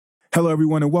Hello,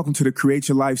 everyone, and welcome to the Create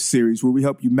Your Life series, where we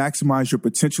help you maximize your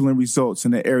potential and results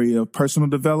in the area of personal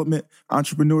development,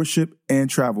 entrepreneurship, and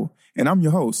travel. And I'm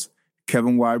your host,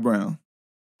 Kevin Y. Brown.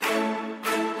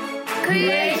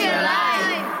 Create your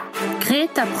life.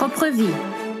 Crée ta propre vie.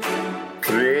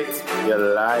 Create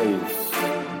your life.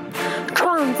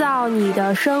 创造你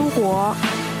的生活。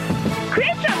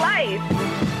 Create your life.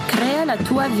 Crea la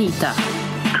tua vita.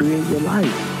 Create your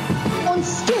life.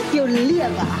 Ontsteek jou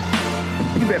lewe.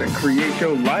 You better create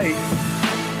your life.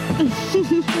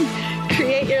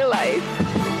 Create your life.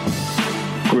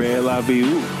 Create la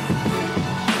vie.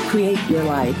 Create your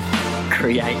life.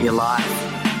 Create your life.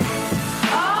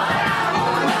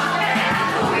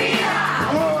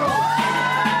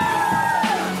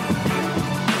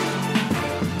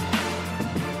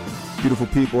 Beautiful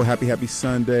people, happy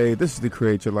Sunday. This is the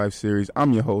Create Your Life series.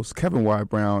 I'm your host, Kevin Y.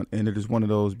 Brown, and it is one of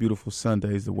those beautiful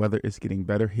Sundays. The weather is getting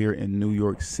better here in New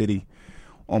York City.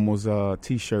 Almost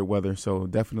t-shirt weather, so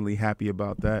definitely happy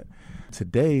about that.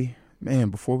 Today, man,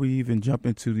 before we even jump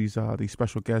into these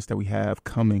special guests that we have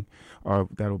coming or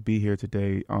that'll be here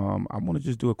today, I want to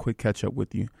just do a quick catch-up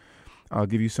with you. I'll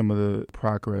give you some of the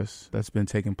progress that's been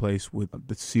taking place with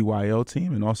the CYL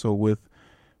team and also with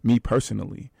me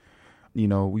personally. You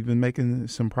know, we've been making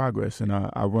some progress, and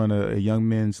I run a young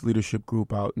men's leadership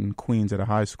group out in Queens at a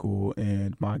high school,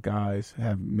 and my guys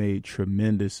have made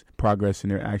tremendous progress,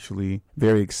 and they're actually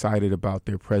very excited about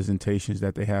their presentations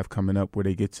that they have coming up, where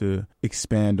they get to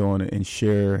expand on and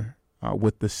share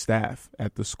with the staff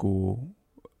at the school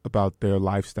about their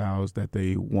lifestyles that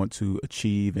they want to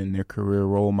achieve and their career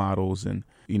role models, and,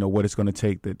 you know, what it's going to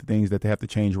take, the things that they have to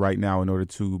change right now in order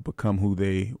to become who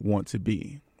they want to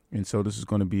be. And so this is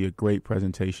going to be a great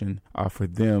presentation for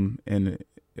them and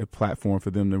a platform for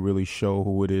them to really show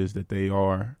who it is that they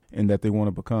are and that they want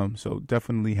to become. So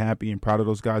definitely happy and proud of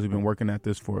those guys who've been working at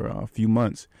this for a few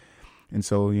months. And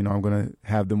so, you know, I'm going to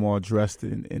have them all dressed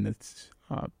in the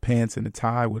pants and a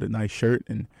tie with a nice shirt,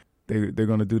 and they're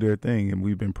going to do their thing. And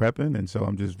we've been prepping, and so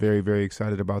I'm just very, very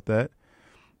excited about that.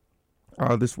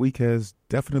 This week has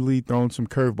definitely thrown some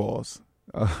curveballs.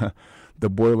 The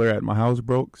boiler at my house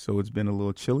broke, so it's been a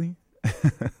little chilly.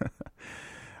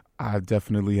 I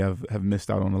definitely have missed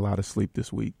out on a lot of sleep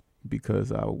this week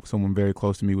because someone very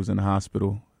close to me was in the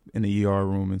hospital in the ER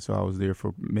room, and so I was there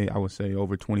for, I would say,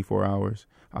 over 24 hours.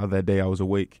 That day I was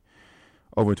awake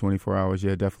over 24 hours.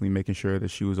 Yeah, definitely making sure that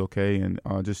she was okay and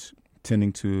just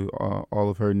tending to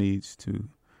all of her needs to,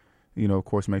 you know, of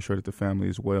course, make sure that the family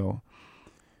is well.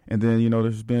 And then, you know,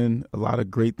 there's been a lot of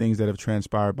great things that have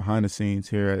transpired behind the scenes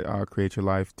here at Create Your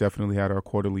Life. Definitely had our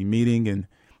quarterly meeting and,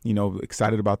 you know,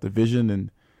 excited about the vision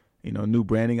and, you know, new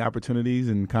branding opportunities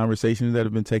and conversations that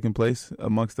have been taking place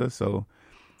amongst us. So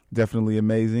definitely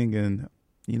amazing and,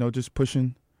 you know, just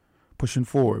pushing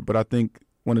forward. But I think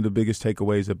one of the biggest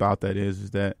takeaways about that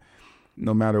is that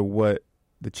no matter what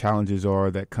the challenges are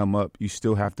that come up, you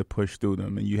still have to push through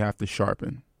them and you have to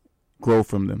sharpen, grow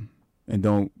from them, and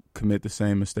don't commit the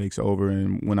same mistakes over.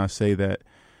 And when I say that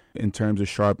in terms of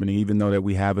sharpening, even though that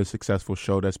we have a successful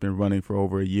show that's been running for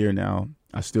over a year now,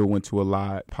 I still went to a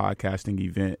live podcasting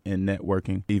event and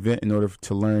networking event in order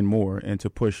to learn more and to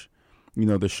push, you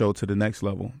know, the show to the next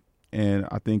level. And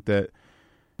I think that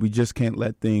we just can't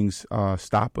let things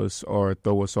stop us or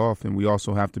throw us off. And we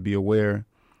also have to be aware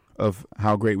of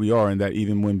how great we are, and that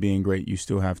even when being great, you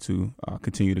still have to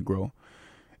continue to grow.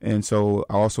 And so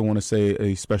I also want to say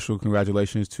a special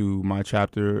congratulations to my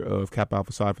chapter of Kappa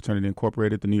Alpha Psi Fraternity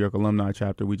Incorporated, the New York Alumni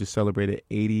chapter. We just celebrated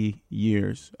 80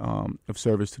 years of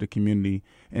service to the community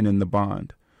and in the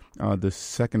bond, the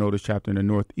second oldest chapter in the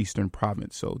Northeastern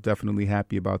province. So definitely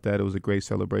happy about that. It was a great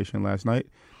celebration last night.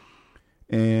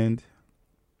 And,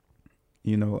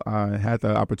 you know, I had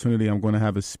the opportunity. I'm going to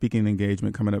have a speaking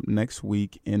engagement coming up next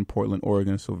week in Portland,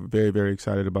 Oregon. So very, very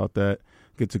excited about that.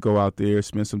 Get to go out there,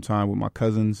 spend some time with my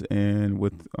cousins and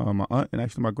with my aunt and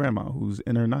actually my grandma, who's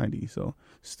in her 90s. So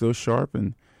still sharp,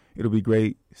 and it'll be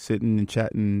great sitting and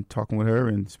chatting, talking with her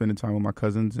and spending time with my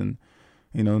cousins and,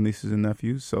 you know, nieces and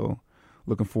nephews. So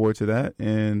looking forward to that.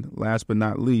 And last but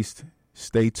not least,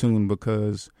 stay tuned,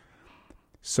 because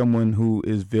someone who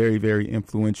is very, very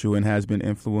influential and has been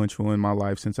influential in my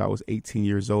life since I was 18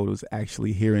 years old was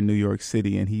actually here in New York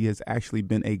City, and he has actually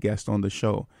been a guest on the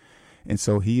show. And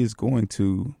so he is going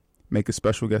to make a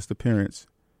special guest appearance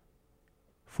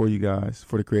for you guys,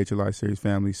 for the Create Your Life series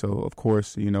family. So, of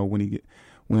course, you know, when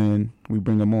we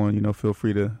bring him on, you know, feel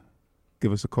free to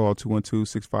give us a call,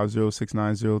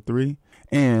 212-650-6903.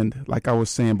 And like I was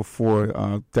saying before,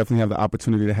 definitely have the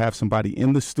opportunity to have somebody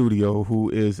in the studio who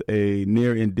is a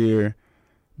near and dear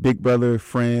big brother,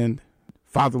 friend,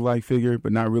 father-like figure,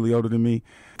 but not really older than me.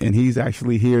 And he's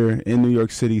actually here in New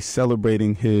York City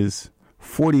celebrating his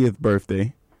 40th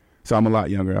birthday. So I'm a lot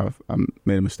younger. I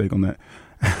made a mistake on that.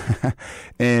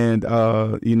 And,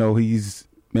 he's,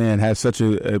 has such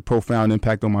a profound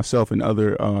impact on myself and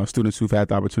other students who've had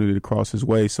the opportunity to cross his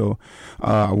way. So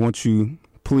I want you,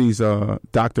 please,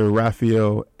 Dr.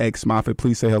 Raphael X. Moffitt,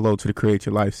 please say hello to the Create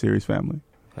Your Life series family.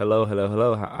 Hello.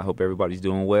 I hope everybody's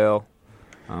doing well.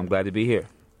 I'm glad to be here.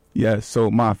 Yes. So,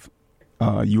 Moff,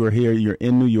 you are here. You're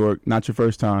in New York, not your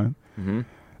first time. Mm-hmm.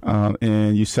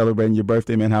 And you're celebrating your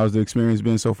birthday, man. How's the experience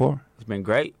been so far? It's been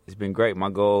great. My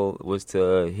goal was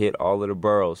to hit all of the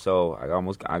boroughs, so I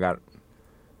got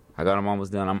them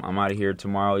almost done. I'm out of here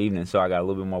tomorrow evening, so I got a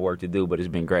little bit more work to do, but it's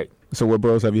been great. So what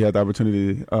boroughs have you had the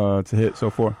opportunity to hit so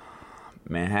far?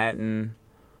 Manhattan,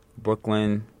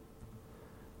 Brooklyn,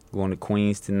 going to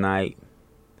Queens tonight,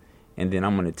 and then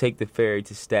I'm going to take the ferry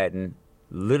to Staten,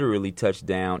 literally touch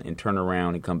down and turn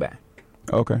around and come back.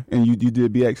 Okay. And you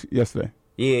did BX yesterday?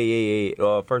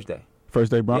 Yeah. First day.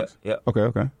 First day Bronx? Yep.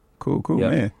 Okay. Cool,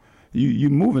 yep. Man. You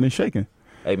moving and shaking.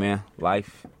 Hey, man,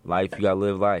 life, you got to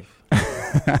live life.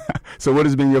 So what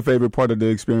has been your favorite part of the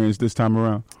experience this time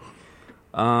around?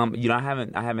 I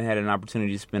haven't had an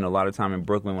opportunity to spend a lot of time in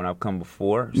Brooklyn when I've come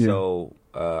before. Yeah. So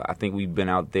I think we've been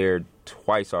out there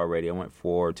twice already. I went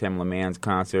for Tamela Mann's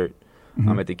concert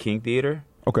at the King Theater.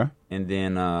 Okay. And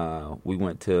then we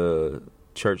went to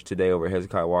church today over at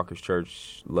Hezekiah Walker's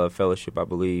church, Love Fellowship, I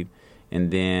believe.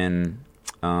 And then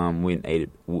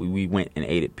we went and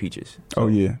ate at Peaches. So, oh,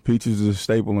 yeah. Peaches is a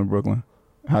staple in Brooklyn.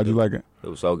 How'd you like it? It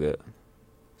was so good.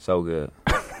 So good.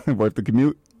 Worth the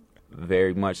commute?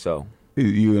 Very much so.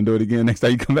 You gonna do it again next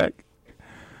time you come back?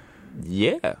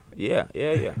 Yeah.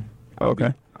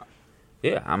 Okay.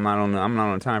 I'm not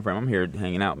on a time frame. I'm here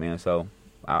hanging out, man. So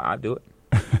I do it.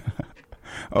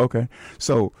 Okay.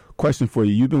 So, question for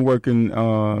you: you've been working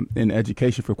in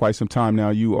education for quite some time now.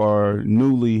 You are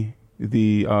newly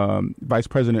the vice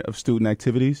president of student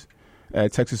activities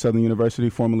at Texas Southern University,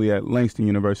 formerly at Langston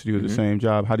University, with the same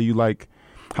job.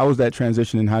 How was that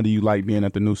transition, and how do you like being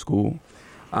at the new school?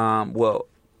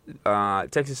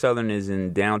 Texas Southern is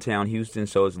in downtown Houston,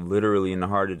 so it's literally in the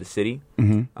heart of the city.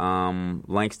 Mm-hmm.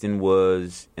 Langston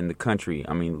was in the country.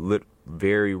 I mean,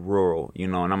 very rural,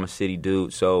 and I'm a city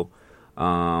dude, so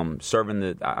I serve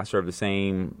the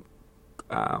same,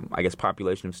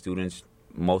 population of students.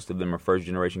 Most of them are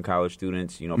first-generation college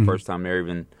students. First time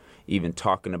they're even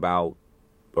talking about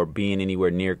or being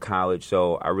anywhere near college.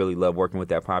 So I really love working with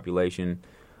that population.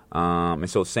 And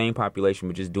so same population,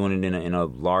 but just doing it in a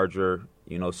larger,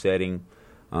 setting,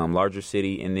 larger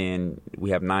city. And then we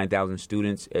have 9,000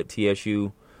 students at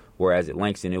TSU, whereas at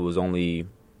Langston it was only,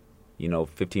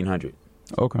 1,500.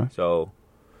 Okay. So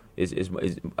it's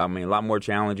a lot more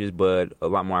challenges, but a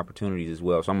lot more opportunities as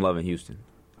well. So I'm loving Houston.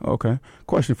 Okay.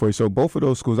 Question for you. So both of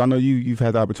those schools, I know you've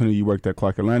had the opportunity, you worked at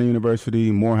Clark Atlanta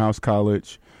University, Morehouse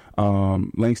College,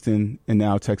 Langston, and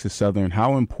now Texas Southern.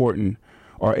 How important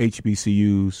are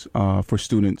HBCUs for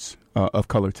students of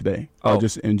color today, or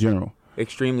just in general?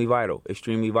 Extremely vital.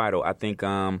 I think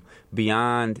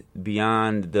beyond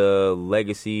the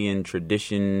legacy and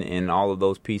tradition and all of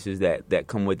those pieces that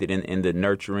come with it, and the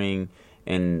nurturing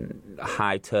and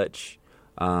high touch,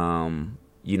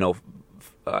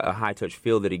 a high touch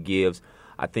feel that it gives,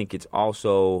 I think it's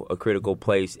also a critical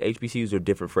place. HBCUs are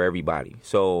different for everybody.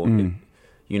 So,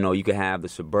 you could have the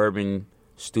suburban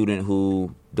student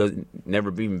who never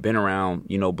even been around,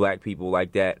 black people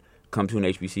like that, come to an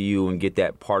HBCU and get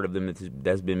that part of them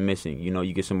that's been missing.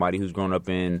 You get somebody who's grown up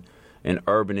in an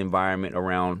urban environment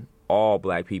around all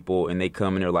black people, and they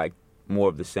come and they're like more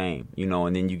of the same,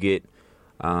 and then you get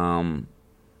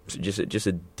just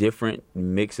a different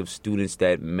mix of students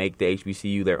that make the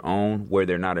HBCU their own, where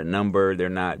they're not a number, they're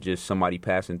not just somebody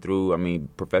passing through. I mean,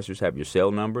 professors have your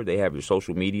cell number, they have your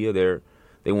social media,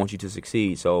 they want you to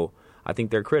succeed. So I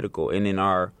think they're critical. And in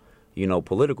our,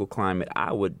 political climate,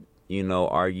 I would,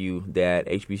 argue that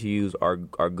HBCUs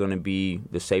are going to be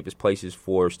the safest places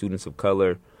for students of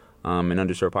color and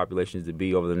underserved populations to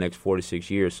be over the next 4 to 6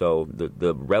 years. So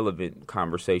the relevant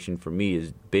conversation for me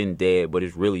has been dead, but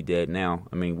it's really dead now.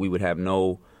 I mean, we would have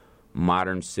no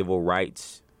modern civil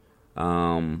rights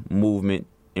movement,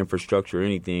 infrastructure, or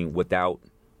anything without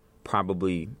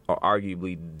probably or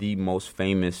arguably the most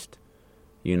famous,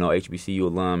 HBCU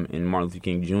alum in Martin Luther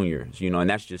King Jr. And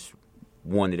that's just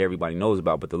one that everybody knows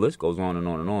about. But the list goes on and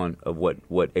on and on of what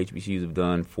HBCUs have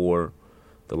done for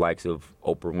the likes of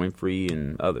Oprah Winfrey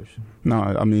and others. No,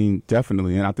 I mean,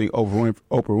 definitely. And I think Oprah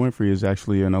Winfrey is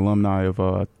actually an alumni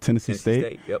of Tennessee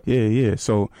State. Yep. Yeah.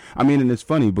 So, I mean, and it's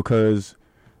funny because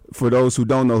for those who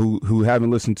don't know, who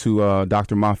haven't listened to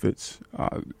Dr. Moffat's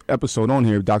episode on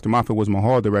here, Dr. Moffat was my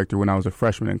hall director when I was a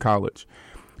freshman in college.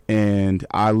 And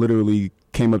I literally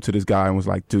came up to this guy and was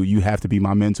like, dude, you have to be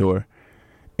my mentor.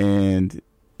 And,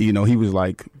 he was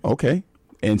like, okay.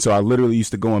 And so I literally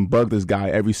used to go and bug this guy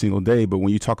every single day. But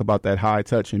when you talk about that high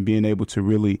touch and being able to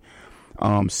really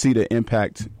see the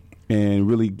impact and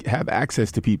really have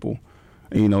access to people,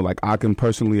 like I can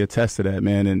personally attest to that,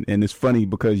 man. And it's funny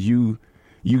because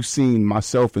you've seen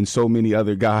myself and so many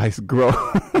other guys grow.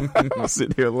 I'm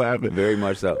sitting here laughing. Very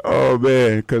much so. Oh,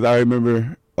 man, because I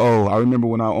remember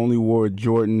when I only wore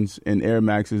Jordans and Air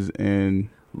Maxes and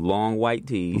long white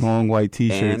tees. Long white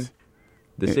T-shirts. And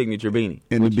the signature beanie.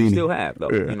 And which the beanie. You still have,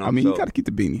 though. Yeah. You got to keep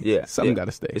the beanie. Yeah. Something got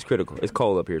to stay. It's critical. It's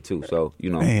cold up here, too. So,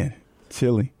 Man,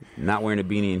 chilly. Not wearing a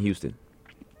beanie in Houston.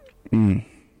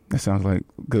 That sounds like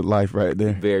good life right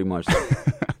there. Very much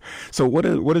so. So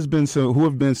who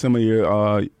have been some of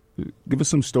your, give us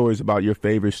some stories about your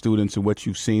favorite students and what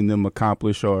you've seen them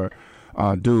accomplish or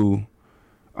do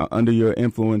under your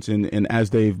influence and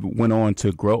as they've went on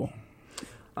to grow?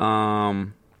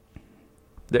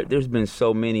 There's been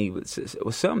so many.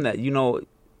 Some that,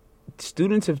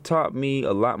 students have taught me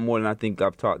a lot more than I think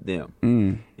I've taught them.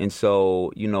 And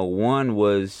so, one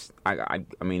was, I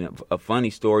mean, a funny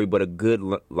story, but a good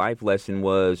life lesson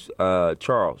was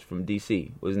Charles from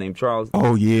D.C. Was his name Charles?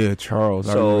 Oh, yeah, Charles.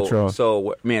 I remember Charles.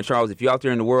 So, man, Charles, if you're out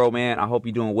there in the world, man, I hope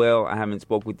you're doing well. I haven't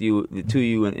spoke to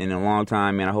you in a long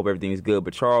time, man. I hope everything is good.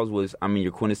 But Charles was,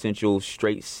 your quintessential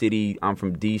straight city. I'm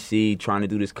from D.C., trying to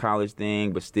do this college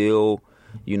thing, but still,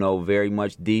 very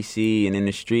much D.C. and in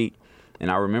the street. And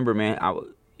I remember, man,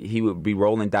 he would be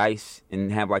rolling dice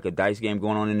and have like a dice game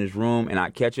going on in his room, and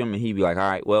I'd catch him, and he'd be like, "All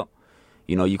right, well,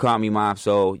 you caught me, Mom.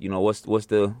 So,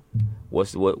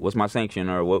 what's my sanction,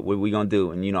 or what we gonna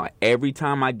do?" And every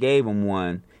time I gave him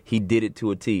one, he did it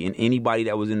to a T. And anybody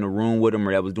that was in the room with him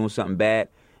or that was doing something bad,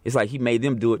 it's like he made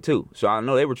them do it too. So I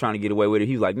know they were trying to get away with it.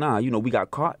 He was like, "Nah, we got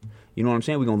caught. You know what I'm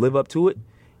saying? We gonna live up to it."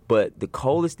 But the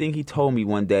coldest thing he told me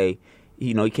one day.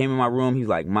 He came in my room. He was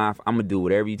like, "Maf, I'm gonna do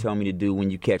whatever you tell me to do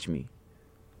when you catch me."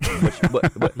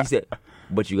 But he said,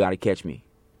 "But you gotta catch me."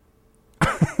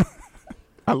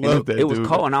 I love that. It was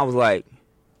cold, and I was like,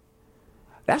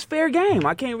 "That's fair game.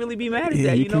 I can't really be mad at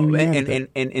that."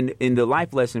 And the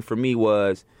life lesson for me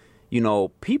was,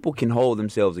 people can hold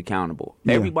themselves accountable.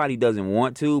 Yeah. Everybody doesn't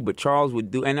want to, but Charles would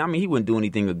do. And he wouldn't do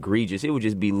anything egregious. It would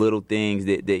just be little things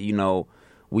that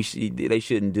they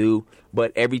shouldn't do.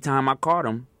 But every time I caught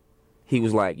him. He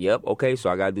was like, "Yep, okay, so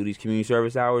I got to do these community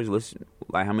service hours. Listen,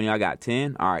 like how many I got?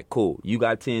 10? All right, cool. You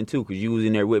got 10 too because you was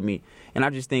in there with me." And I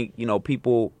just think,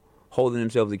 people holding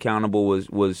themselves accountable was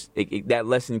that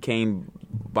lesson came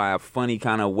by a funny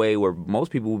kind of way where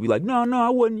most people would be like, no, I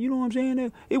wasn't, you know what I'm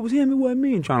saying? It was him, it wasn't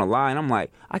me, and trying to lie. And I'm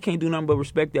like, I can't do nothing but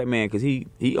respect that man because he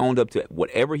owned up to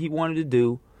whatever he wanted to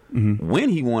do, when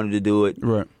he wanted to do it.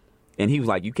 Right. And he was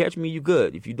like, "You catch me, you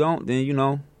good. If you don't, then,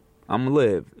 I'm going to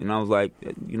live." And I was like,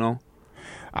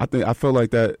 I feel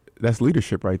like that's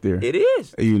leadership right there. It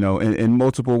is. In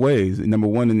multiple ways. Number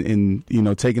one, in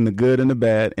taking the good and the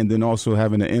bad, and then also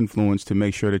having an influence to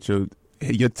make sure that your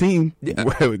team,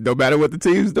 no matter what the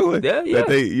team's doing, that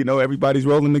they, everybody's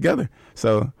rolling together.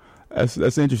 So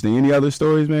that's interesting. Any other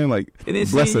stories, man? Like, and then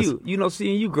bless us.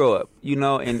 Seeing you grow up,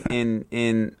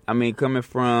 and coming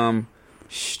from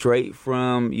straight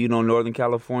from Northern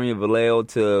California, Vallejo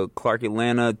to Clark,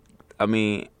 Atlanta.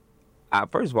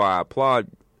 First of all, I applaud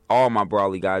all my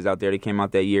Broadly guys out there that came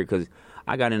out that year because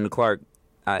I got into Clark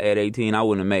at 18. I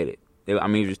wouldn't have made it.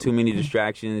 There's too many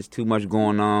distractions, too much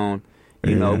going on.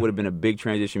 It would have been a big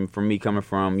transition for me coming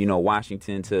from,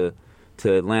 Washington to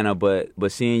Atlanta. But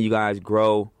seeing you guys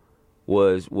grow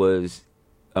was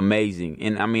amazing.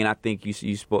 And I think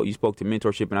you spoke to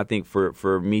mentorship, and I think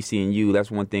for me seeing you,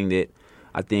 that's one thing that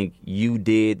I think you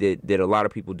did that a lot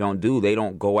of people don't do. They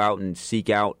don't go out and seek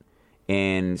out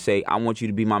and say, "I want you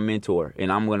to be my mentor,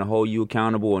 and I'm going to hold you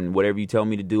accountable, and whatever you tell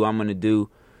me to do, I'm going to do,"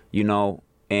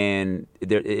 And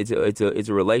it's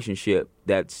a relationship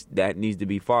that needs to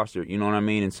be fostered. You know what I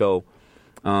mean? And so,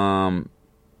 and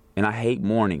I hate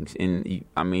mornings. And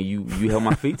you held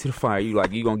my feet to the fire. You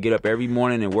gonna get up every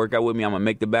morning and work out with me. I'm gonna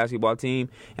make the basketball team,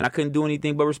 and I couldn't do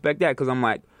anything but respect that because I'm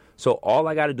like, so all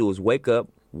I got to do is wake up,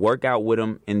 work out with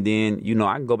them, and then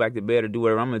I can go back to bed or do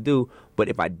whatever I'm gonna do. But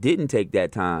if I didn't take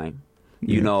that time.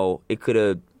 It could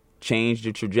have changed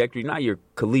the trajectory, not your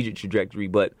collegiate trajectory,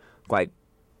 but like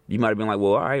you might have been like,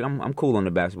 well, all right, I'm cool on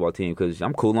the basketball team because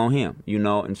I'm cool on him,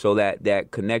 And so that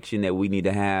connection that we need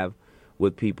to have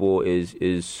with people is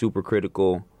super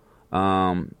critical.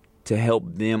 to help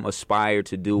them aspire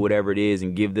to do whatever it is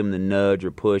and give them the nudge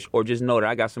or push, or just know that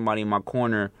I got somebody in my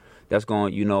corner that's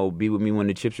going to, you know, be with me when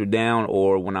the chips are down,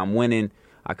 or when I'm winning,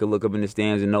 I could look up in the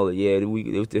stands and know that, yeah,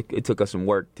 it took us some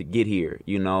work to get here,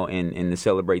 you know, and to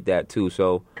celebrate that too.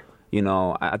 So, you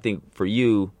know, I think for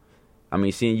you, I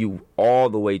mean, seeing you all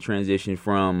the way transition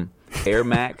from Air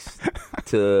Max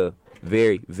to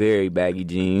very, very baggy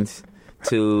jeans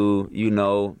to, you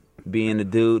know, being a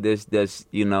dude that's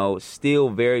you know, still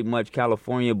very much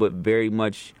California, but very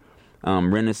much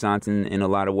Renaissance in a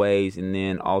lot of ways, and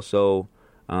then also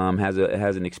has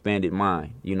an expanded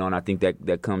mind, you know, and I think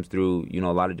that comes through, you know,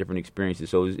 a lot of different experiences.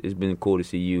 So it's been cool to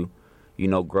see you, you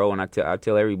know, grow. And I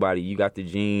tell everybody, you got the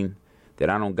gene that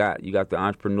I don't got. You got the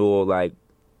entrepreneurial, like,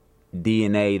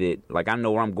 DNA that, like, I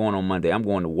know where I'm going on Monday. I'm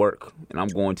going to work, and I'm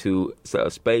going to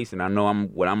a space, and I know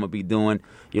what I'm going to be doing.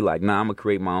 You're like, nah, I'm going to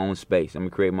create my own space. I'm going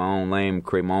to create my own lane,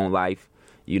 create my own life,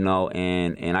 you know,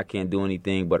 and I can't do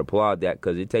anything but applaud that,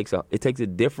 because it takes a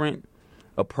different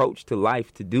approach to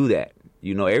life to do that.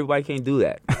 You know, everybody can't do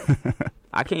that.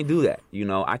 I can't do that. You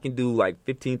know, I can do like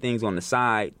 15 things on the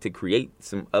side to create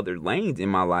some other lanes in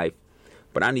my life,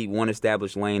 but I need one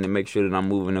established lane to make sure that I'm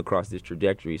moving across this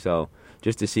trajectory. So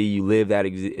just to see you live that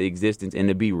existence and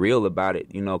to be real about it,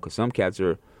 you know, because some cats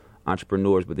are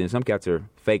entrepreneurs, but then some cats are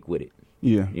fake with it.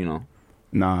 Yeah. You know?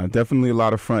 Nah, definitely a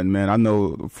lot of fronting, man. I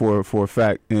know for a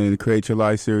fact in the Create Your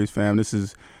Life series, fam, this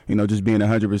is, you know, just being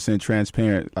 100%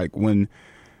 transparent. Like, when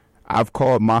I've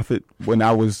called Moffitt when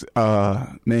I was,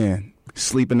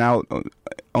 sleeping out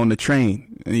on the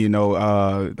train, you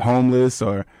know, homeless,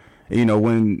 or, you know,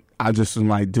 when I just was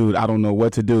like, dude, I don't know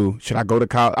what to do. Should I go to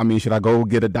college? I mean, should I go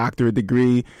get a doctorate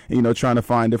degree? You know, trying to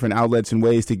find different outlets and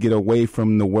ways to get away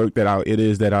from the work that it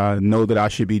is that I know that I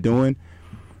should be doing.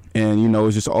 And, you know,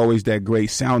 it's just always that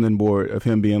great sounding board of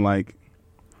him being like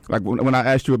when I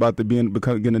asked you about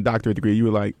getting a doctorate degree, you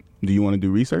were like, do you want to do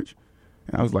research?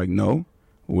 And I was like, no.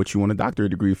 What you want a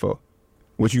doctorate degree for?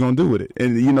 What you gonna do with it?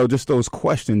 And, you know, just those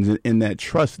questions and that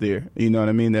trust there. You know what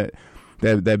I mean? That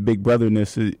big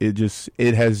brotherness.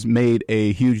 It has made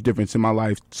a huge difference in my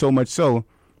life. So much so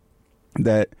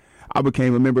that I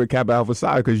became a member of Kappa Alpha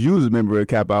Psi, because you was a member of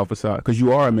Kappa Alpha Psi, because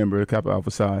you are a member of Kappa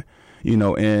Alpha Psi. You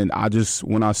know, and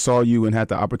when I saw you and had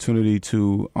the opportunity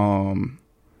to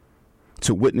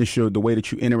witness the way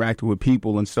that you interacted with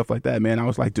people and stuff like that, man, I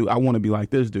was like, dude, I want to be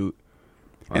like this dude.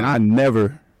 Wow.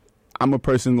 And I'm a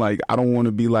person, like, I don't want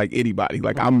to be like anybody.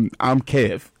 Like, I'm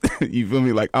Kev. You feel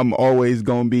me? Like, I'm always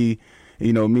going to be,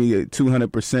 you know, me at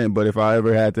 200%. But if I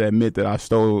ever had to admit that I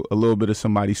stole a little bit of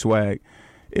somebody's swag,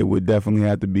 it would definitely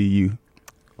have to be you.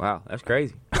 Wow, that's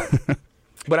crazy.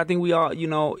 But I think we all, you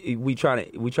know, we try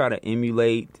to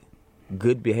emulate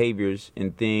good behaviors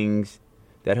and things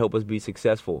that help us be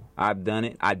successful. I've done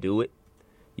it. I do it.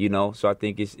 You know, so I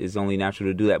think it's only natural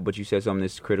to do that. But you said something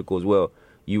that's critical as well.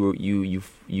 You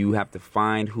have to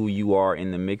find who you are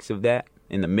in the midst of that,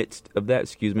 and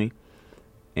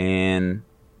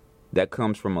that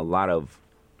comes from a lot of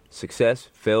success,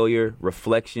 failure,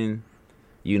 reflection,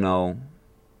 you know,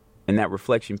 and that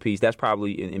reflection piece. That's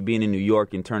probably in being in New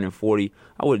York and turning 40.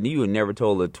 You would never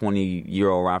told a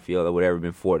 20-year-old Raphael that would ever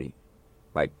been 40.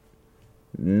 Like,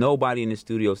 nobody in the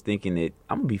studio is thinking that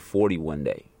I'm gonna be 40 one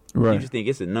day. Right. You just think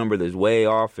it's a number that's way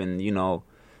off, and you know.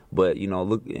 But, you know,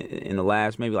 look, in the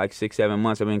last maybe like 6-7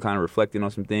 months, I've been kind of reflecting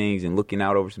on some things and looking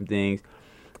out over some things.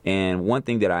 And one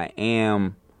thing that I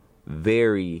am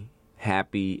very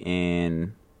happy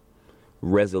and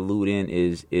resolute in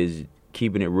is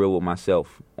keeping it real with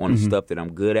myself on the stuff that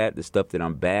I'm good at, the stuff that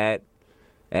I'm bad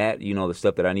at, you know, the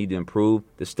stuff that I need to improve,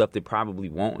 the stuff that probably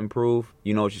won't improve.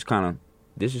 You know, it's just kind of,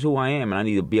 this is who I am, and I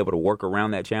need to be able to work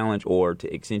around that challenge or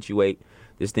to accentuate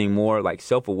this thing more. Like,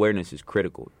 self-awareness is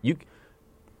critical.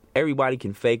 Everybody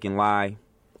can fake and lie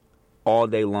all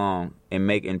day long and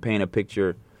paint a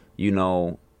picture, you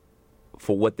know,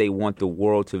 for what they want the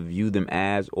world to view them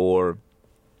as, or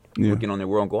looking on their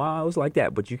world and go, oh, it was like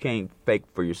that. But you can't fake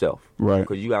for yourself. Right.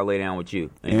 Because you got to lay down with you.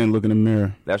 And look in the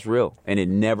mirror. That's real. And it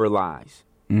never lies.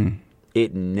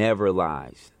 It never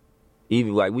lies.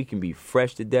 Even, like, we can be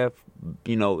fresh to death,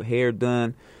 you know, hair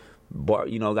done,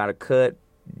 you know, got a cut,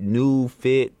 new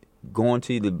fit, going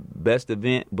to the best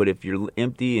event, but if you're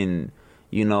empty and,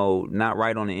 you know, not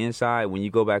right on the inside, when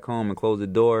you go back home and close the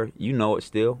door, you know it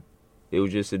still. It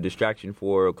was just a distraction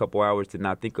for a couple hours to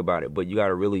not think about it. But you got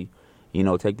to really, you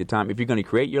know, take the time. If you're going to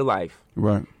create your life,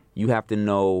 right, you have to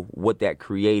know what that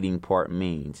creating part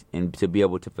means and to be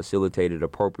able to facilitate it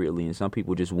appropriately. And some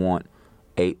people just want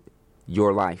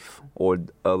your life or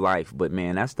a life. But,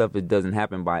 man, that stuff, it doesn't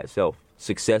happen by itself.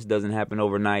 Success doesn't happen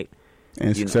overnight.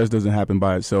 And success doesn't happen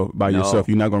by itself, yourself.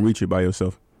 You're not going to reach it by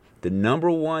yourself. the number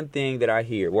one thing that I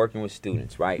hear working with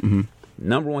students, right?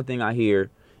 Number one thing I hear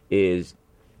is,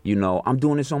 you know, I'm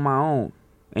doing this on my own.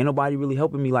 Ain't nobody really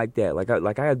helping me like that. Like I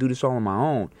gotta do this all on my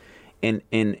own. And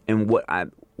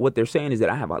what they're saying is that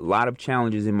I have a lot of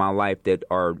challenges in my life that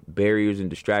are barriers and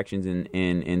distractions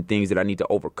and things that I need to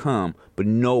overcome, but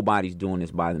nobody's doing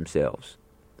this by themselves.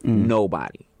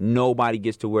 Nobody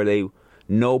gets to where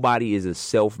nobody is a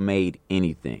self-made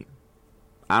anything.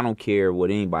 I don't care what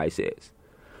anybody says,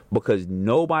 because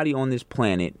nobody on this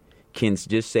planet can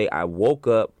just say, I woke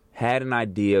up, had an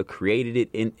idea, created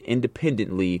it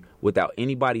independently without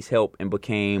anybody's help, and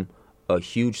became a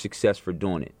huge success for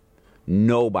doing it.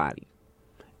 Nobody.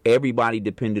 Everybody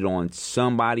depended on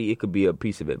somebody. It could be a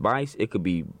piece of advice. It could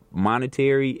be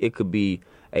monetary. It could be,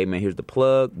 hey, man, here's the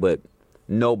plug. But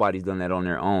nobody's done that on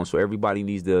their own. So everybody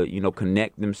needs to, you know,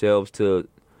 connect themselves to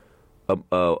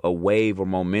a wave or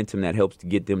momentum that helps to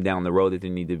get them down the road that they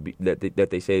need to be, that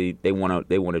they say they want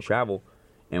to travel.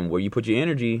 And where you put your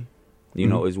energy, you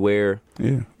know, is where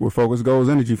focus goes,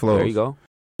 energy flows. There you go.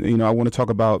 You know, I want to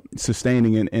talk about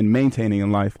sustaining and maintaining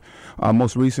in life.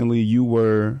 Most recently,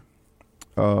 you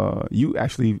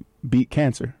actually beat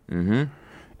cancer.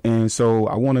 And so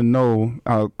I want to know,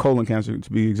 colon cancer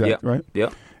to be exact, right?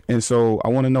 Yep. And so I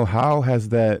want to know, how has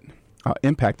that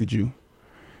impacted you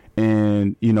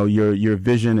and, you know, your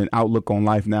vision and outlook on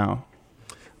life now?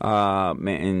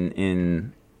 Man,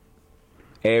 in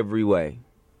every way.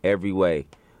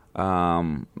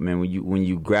 Man, when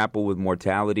you grapple with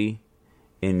mortality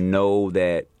and know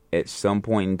that at some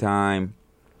point in time,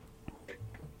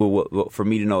 for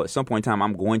me to know at some point in time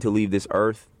I'm going to leave this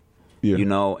earth, you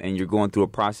know, and you're going through a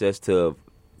process to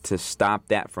stop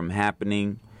that from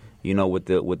happening, you know, with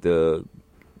the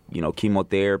you know,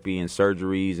 chemotherapy and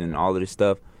surgeries and all of this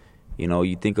stuff. You know,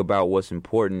 you think about what's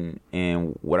important,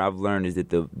 and what I've learned is that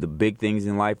the big things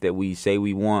in life that we say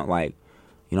we want, like,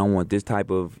 you know, I want this type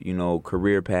of, you know,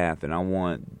 career path, and I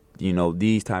want, you know,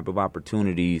 these type of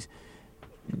opportunities.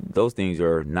 Those things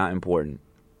are not important.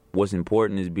 What's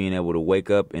important is being able to wake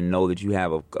up and know that you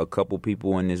have a couple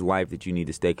people in this life that you need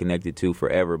to stay connected to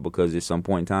forever, because at some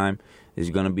point in time, it's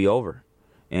going to be over.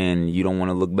 And you don't want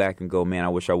to look back and go, man, I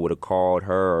wish I would have called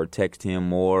her or texted him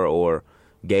more, or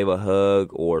gave a hug,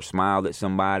 or smiled at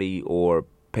somebody, or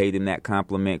paid them that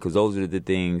compliment, because those are the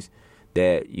things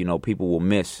that, you know, people will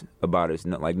miss about us.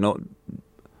 Like, no,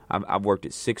 I've worked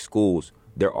at 6 schools.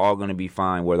 They're all going to be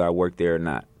fine whether I work there or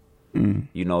not.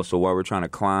 You know, so while we're trying to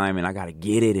climb and I got to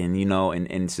get it, and, you know,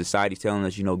 and society's telling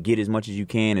us, you know, get as much as you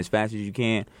can, as fast as you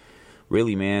can.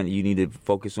 Really, man, you need to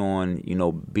focus on, you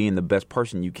know, being the best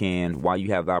person you can while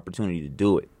you have the opportunity to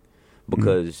do it.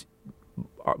 Because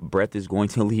our breath is going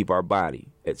to leave our body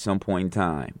at some point in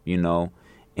time, you know,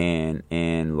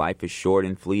 and life is short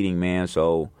and fleeting, man.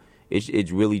 So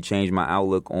it's really changed my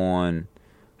outlook on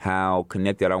how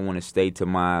connected I want to stay to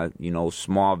my, you know,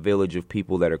 small village of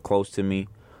people that are close to me,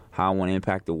 how I want to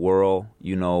impact the world,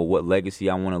 you know, what legacy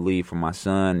I want to leave for my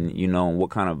son, you know, and what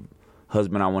kind of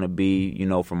husband I want to be, you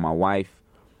know, for my wife,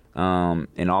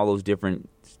 and all those different,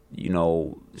 you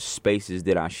know, spaces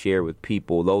that I share with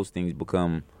people. Those things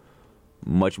become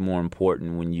much more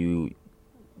important when you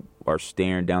are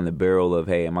staring down the barrel of,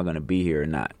 hey, am I going to be here or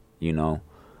not? You know,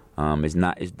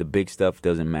 it's the big stuff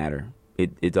doesn't matter.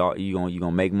 It's all, you're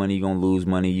gonna make money, you're gonna lose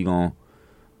money, you're gonna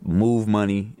move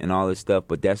money and all this stuff.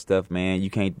 But that stuff, man, you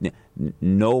can't.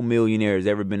 No millionaire has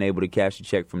ever been able to cash a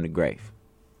check from the grave.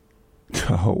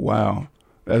 Oh wow,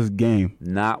 that's game.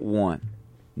 Not one.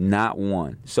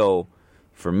 So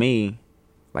for me,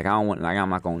 like, I'm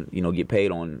not gonna, you know, get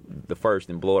paid on the first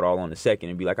and blow it all on the second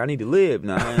and be like, I need to live.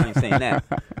 No, I ain't saying that.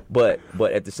 But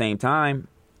at the same time,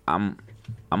 I'm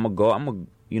gonna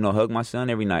you know, hug my son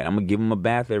every night. I'm gonna give him a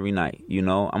bath every night. You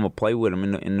know, I'm gonna play with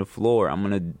him in the floor. I'm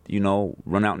gonna, you know,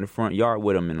 run out in the front yard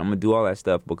with him, and I'm gonna do all that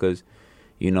stuff, because,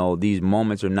 you know, these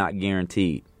moments are not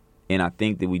guaranteed. And I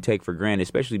think that we take for granted,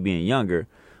 especially being younger,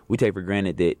 we take for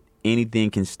granted that anything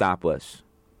can stop us.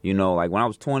 You know, like when I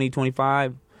was 20,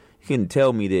 25, you couldn't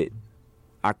tell me that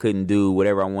I couldn't do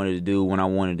whatever I wanted to do when I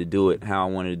wanted to do it, how I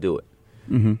wanted to do it.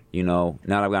 You know,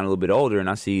 now that I've gotten a little bit older and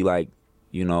I see, like,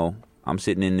 you know, I'm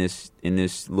sitting in this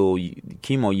little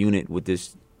chemo unit with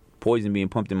this poison being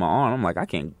pumped in my arm. I'm like, I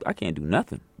can't do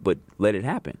nothing but let it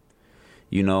happen,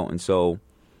 you know. And so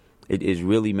it has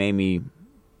really made me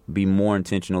be more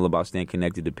intentional about staying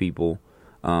connected to people.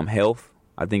 Health,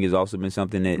 I think, has also been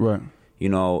something that, right, you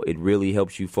know, it really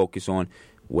helps you focus on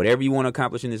whatever you want to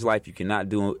accomplish in this life. You cannot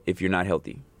do it if you're not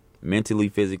healthy, mentally,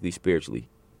 physically, spiritually.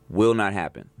 Will not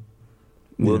happen.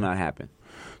 Will not happen.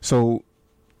 So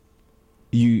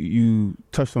you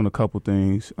touched on a couple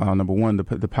things. Number one,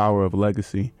 the power of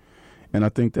legacy, And I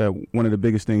think that one of the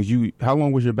biggest things, how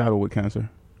long was your battle with cancer?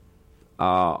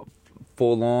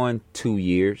 Full on 2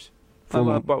 years. Full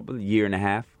on? About a year and a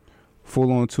half.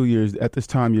 Full on 2 years. At this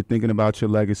time, you're thinking about your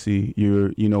legacy.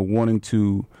 You're, wanting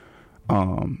to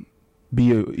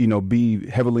be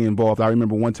heavily involved. I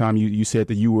remember one time you said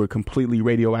that you were completely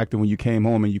radioactive when you came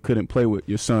home and you couldn't play with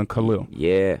your son Khalil.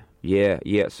 Yeah.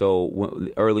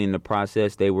 So early in the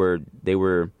process, they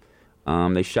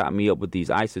shot me up with these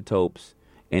isotopes,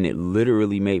 and it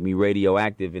literally made me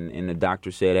radioactive. And the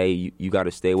doctor said, "Hey, you got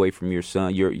to stay away from your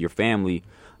son, your family,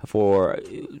 for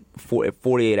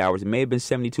 48 hours. It may have been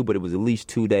 72, but it was at least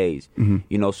 2 days.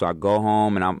 Mm-hmm. So I go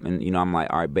home and I'm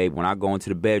like, all right, babe, when I go into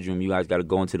the bedroom, you guys got to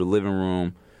go into the living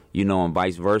room, and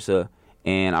vice versa.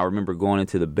 And I remember going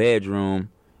into the bedroom,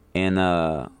 and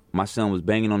my son was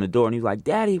banging on the door, and he was like,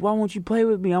 "Daddy, why won't you play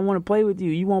with me? I want to play with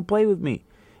you. You won't play with me."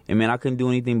 And man, I couldn't do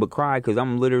anything but cry because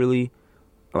I'm literally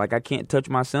like, I can't touch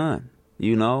my son.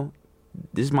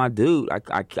 This is my dude.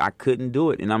 I couldn't do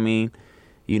it, and I mean,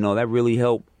 that really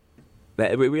helped.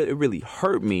 That it really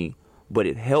hurt me, but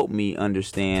it helped me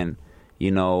understand,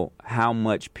 how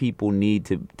much people need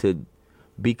to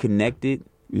be connected,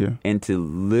 and to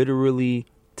literally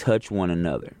touch one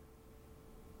another.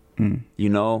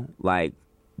 Like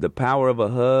the power of a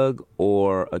hug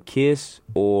or a kiss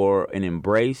or an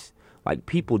embrace. Like,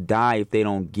 people die if they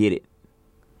don't get it.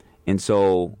 And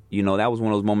so, that was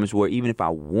one of those moments where even if I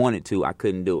wanted to, I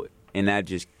couldn't do it, and that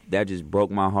just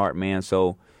broke my heart, man.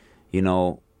 So, it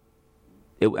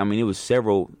was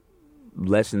several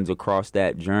lessons across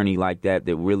that journey like that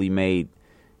really made,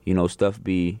 stuff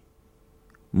be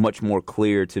much more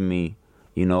clear to me,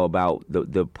 about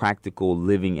the practical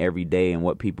living every day and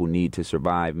what people need to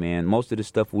survive, man. Most of the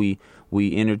stuff I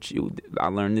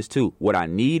learned this too. What I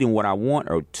need and what I want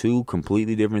are two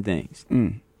completely different things.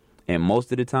 And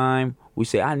most of the time we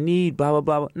say, I need blah, blah,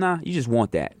 blah, blah. Nah, you just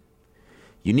want that.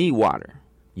 You need water.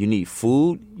 You need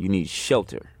food. You need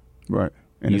shelter. Right.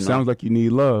 And it sounds like you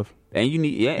need love. And you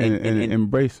need, and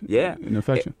embrace. Yeah. And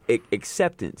affection.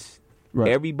 Acceptance. Right.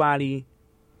 Everybody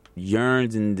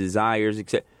yearns and desires,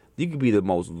 except you could be the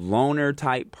most loner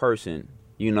type person,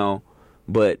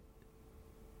 but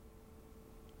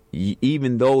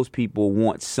even those people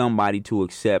want somebody to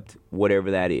accept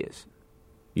whatever that is,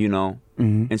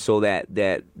 Mm-hmm. And so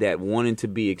that wanting to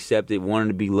be accepted, wanting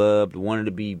to be loved, wanting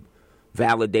to be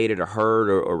validated or heard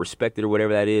or respected or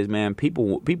whatever that is, man,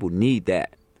 people need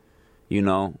that,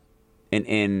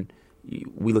 and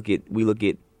we look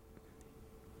at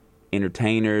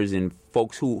entertainers and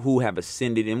folks who have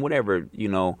ascended in whatever,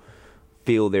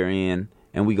 field they're in,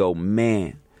 and we go,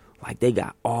 man, like they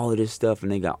got all of this stuff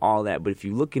and they got all that, but if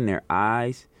you look in their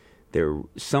eyes,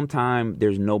 sometimes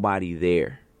there's nobody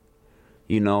there.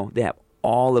 They have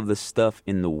all of the stuff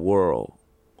in the world,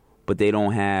 but they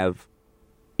don't have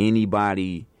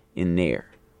anybody in there.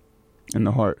 In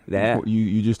the heart. That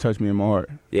you just touched me in my heart.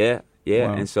 Yeah.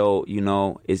 Wow. And so,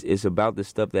 it's about the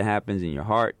stuff that happens in your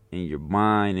heart and your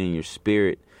mind and your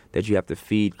spirit that you have to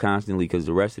feed constantly, because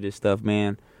the rest of this stuff,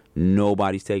 man,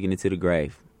 nobody's taking it to the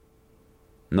grave.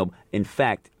 No. In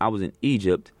fact, I was in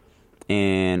Egypt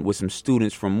and with some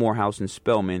students from Morehouse and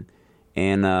Spelman,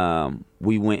 and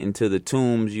we went into the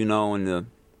tombs, and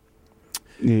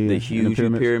the huge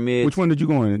pyramids. Which one did you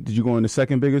go in? Did you go in the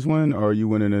second biggest one, or you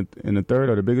went in the third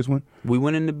or the biggest one? We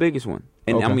went in the biggest one.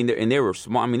 And okay. I mean, they were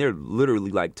small. I mean, they're literally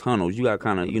like tunnels. You got to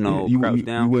kind of, crouch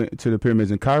down. You went to the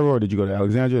pyramids in Cairo, or did you go to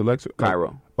Alexandria,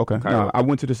 Cairo. Okay. Cairo. No, I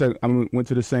went to the same,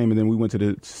 and then we went to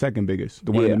the second biggest,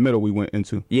 the one in the middle. We went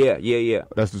into. Yeah.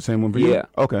 That's the same one for you. Yeah.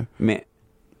 Okay. Man.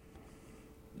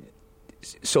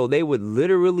 So they would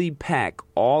literally pack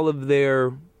all of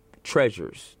their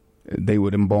treasures. They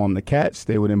would embalm the cats.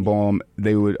 They would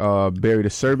bury the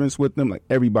servants with them, like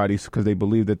everybody, because they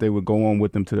believed that they would go on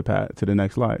with them to the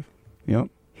next life. Yep.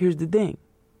 Here's the thing.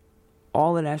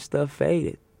 All of that stuff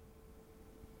faded.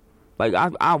 Like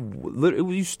I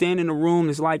literally, you stand in a room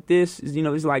that's like this,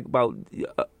 it's like about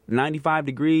 95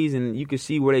 degrees, and you could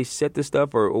see where they set the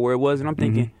stuff or where it was, and I'm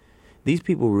thinking, these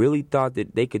people really thought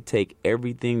that they could take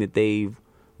everything that they've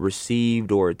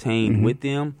received or attained with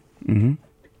them,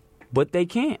 but they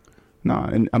can't. Nah,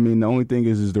 and I mean, the only thing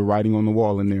is the writing on the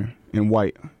wall in there in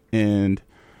white. And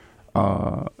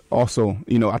also,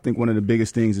 I think one of the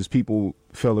biggest things is people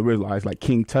fail to realize, like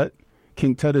King Tut.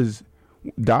 King Tut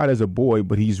died as a boy,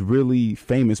 but he's really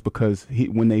famous because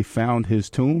when they found his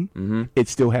tomb, it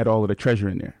still had all of the treasure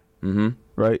in there.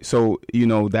 Right? So,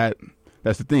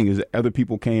 that's the thing, is that other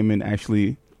people came and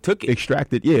actually took it,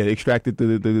 extracted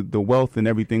the wealth and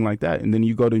everything like that. And then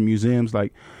you go to museums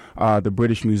like the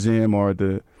British Museum or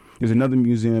the There's another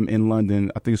museum in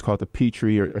London, I think it's called the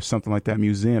Petrie or something like that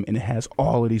museum, and it has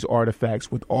all of these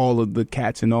artifacts with all of the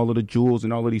cats and all of the jewels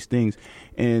and all of these things.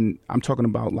 And I'm talking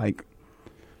about like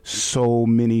so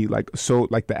many, like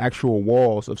the actual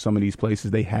walls of some of these places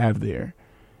they have there.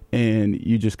 And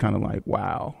you just kind of like,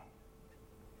 wow,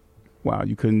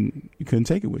 you couldn't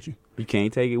take it with you. You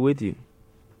can't take it with you,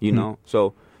 you know?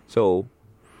 So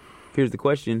here's the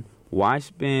question. Why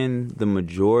spend the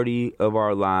majority of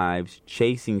our lives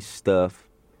chasing stuff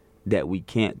that we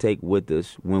can't take with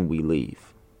us when we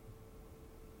leave?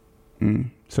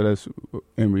 So that's,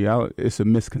 in reality, it's a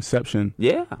misconception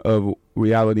Yeah. of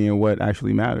reality and what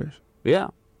actually matters. Yeah.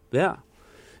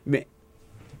 Man,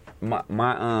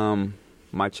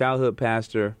 my childhood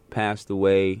pastor passed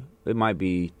away. It might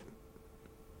be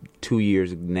 2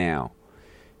 years now.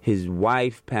 His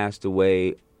wife passed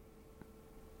away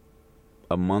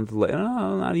a month later.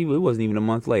 No, not even. It wasn't even a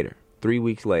month later. 3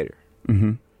 weeks later.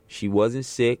 Mm-hmm. She wasn't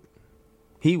sick.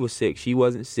 He was sick. She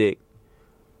wasn't sick.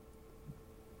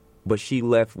 But she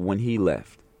left when he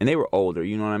left. And they were older,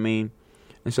 you know what I mean?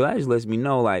 And so that just lets me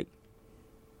know, like,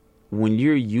 when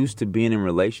you're used to being in a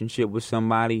relationship with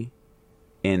somebody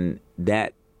and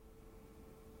that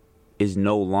is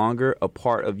no longer a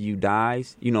part of you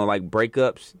dies, you know, like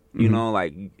breakups, you know,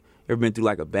 like, you ever been through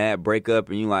like a bad breakup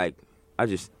and you like,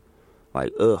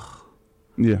 ugh.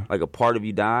 Yeah. Like a part of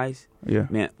you dies. Yeah.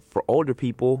 Man, for older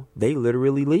people, they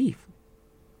literally leave.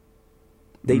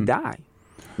 They die.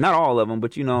 Not all of them,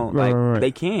 but you know, Right.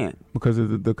 they can. Because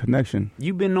of the connection.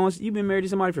 You've been married to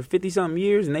somebody for 50-something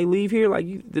years and they leave here, like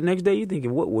the next day you're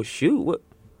thinking, what?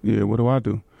 Yeah, what do I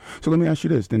do? So let me ask you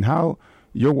this. Then how,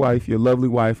 your lovely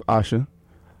wife, Asha,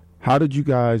 how did you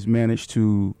guys manage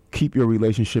to keep your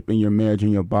relationship and your marriage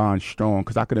and your bond strong?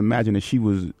 Because I could imagine that she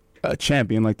was a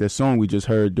champion, like that song we just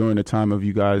heard during the time of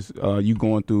you guys, you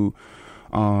going through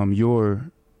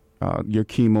your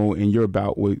chemo and your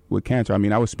bout with cancer. I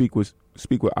mean, I would speak with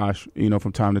Ash, you know,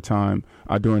 from time to time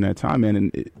during that time, man,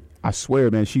 and I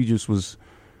swear, man, she just was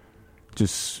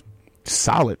just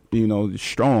solid, you know,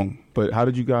 strong. But how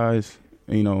did you guys,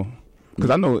 you know, because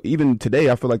I know even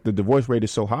today I feel like the divorce rate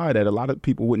is so high that a lot of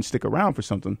people wouldn't stick around for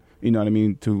something, you know what I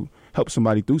mean, to help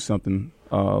somebody through something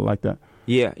like that.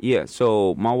 Yeah.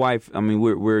 So my wife, I mean,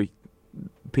 we're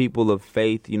people of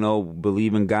faith, you know,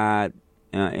 believe in God,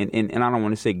 and I don't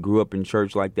want to say grew up in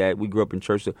church like that. We grew up in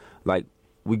church, like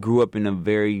we grew up in a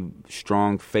very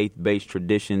strong faith-based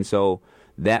tradition. So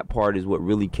that part is what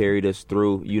really carried us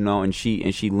through, you know. And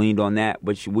she leaned on that,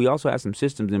 but we also had some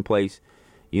systems in place,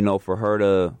 you know, for her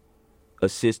to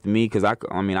assist me, because I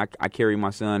carry my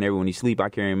son every when he sleep. I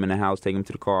carry him in the house, take him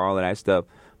to the car, all of that stuff.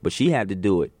 But she had to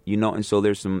do it, you know. And so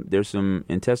there's some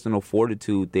intestinal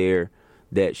fortitude there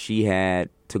that she had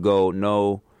to go,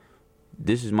 no,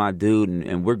 this is my dude,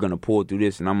 and we're gonna pull through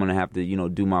this, and I'm gonna have to, you know,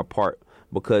 do my part.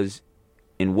 Because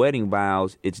in wedding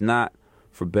vows, it's not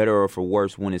for better or for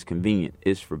worse when it's convenient.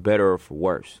 It's for better or for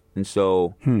worse. And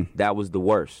so that was the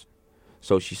worst.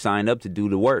 So she signed up to do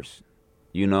the worst,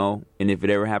 you know. And if it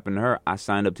ever happened to her, I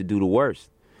signed up to do the worst,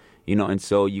 you know. And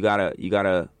so you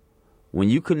gotta. When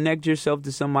you connect yourself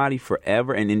to somebody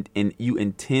forever and you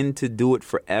intend to do it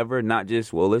forever, not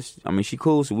just, well, she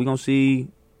cool, so we're going to see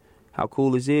how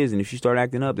cool this is, and if she start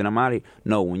acting up, then I'm out of here.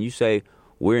 No, when you say,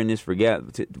 we're in this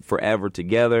forever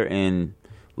together, and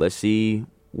let's see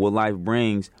what life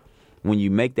brings, when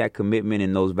you make that commitment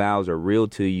and those vows are real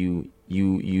to you,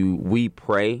 we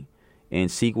pray and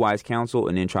seek wise counsel,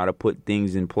 and then try to put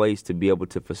things in place to be able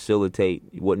to facilitate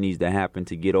what needs to happen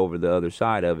to get over the other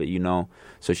side of it, you know.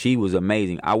 So she was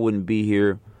amazing. I wouldn't be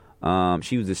here.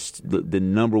 She was the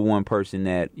number one person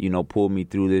that, you know, pulled me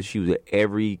through this. She was at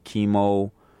every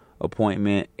chemo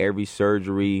appointment, every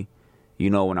surgery, you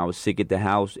know, when I was sick at the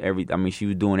house, she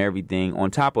was doing everything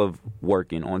on top of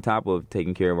working, on top of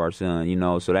taking care of our son, you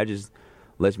know. So that just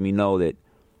lets me know that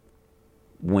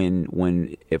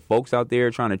if folks out there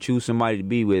are trying to choose somebody to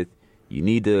be with, you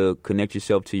need to connect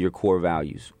yourself to your core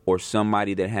values or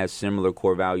somebody that has similar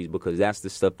core values, because that's the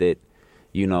stuff that,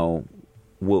 you know,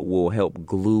 will help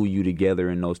glue you together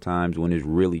in those times when it's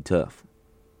really tough.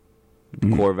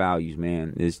 Core values,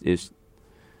 man. It's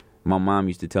my mom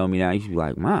used to tell me that. She used to be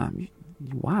like, Mom, you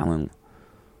wildin'.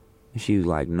 And she was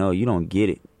like, no, you don't get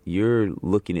it. You're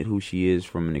looking at who she is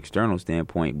from an external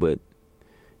standpoint, but,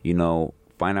 you know,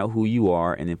 find out who you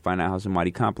are, and then find out how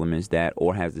somebody complements that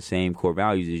or has the same core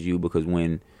values as you. Because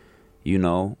when, you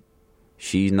know,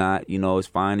 she's not, you know, as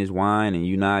fine as wine, and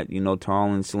you're not, you know,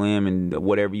 tall and slim and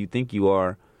whatever you think you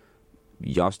are,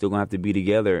 y'all still gonna have to be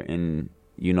together. And,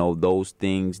 you know, those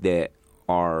things that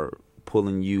are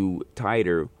pulling you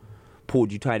tighter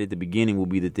pulled you tight at the beginning will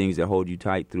be the things that hold you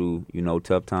tight through, you know,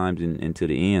 tough times and to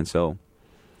the end. So,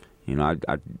 you know,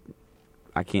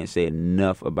 I can't say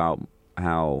enough about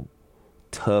how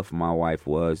tough my wife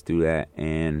was through that,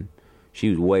 and she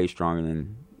was way stronger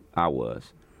than I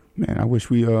was. Man, I wish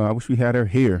we had her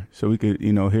here so we could,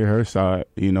 you know, hear her side.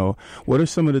 You know, what are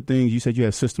some of the things you said you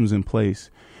had systems in place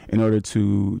in order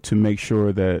to make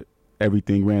sure that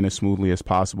everything ran as smoothly as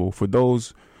possible for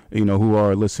those, you know, who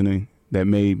are listening that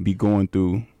may be going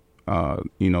through,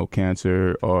 you know,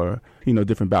 cancer or, you know,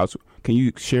 different bouts? Can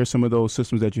you share some of those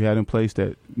systems that you had in place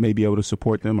that may be able to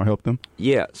support them or help them?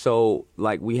 Yeah. So,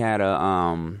 like, we had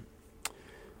a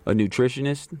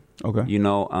nutritionist. Okay. You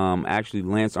know, actually,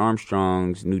 Lance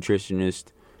Armstrong's nutritionist,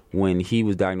 when he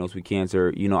was diagnosed with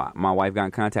cancer, you know, my wife got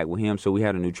in contact with him, so we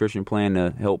had a nutrition plan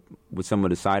to help with some of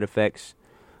the side effects,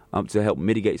 to help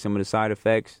mitigate some of the side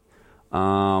effects.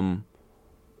 When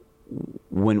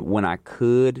I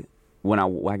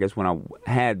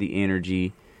had the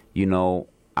energy, you know,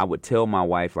 I would tell my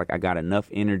wife, like, I got enough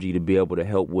energy to be able to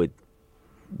help with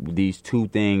these 2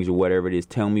 things or whatever it is.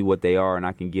 Tell me what they are and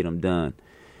I can get them done.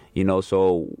 You know,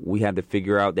 so we had to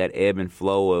figure out that ebb and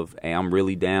flow of, hey, I'm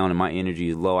really down and my energy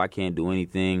is low. I can't do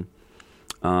anything.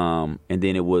 And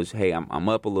then it was, hey, I'm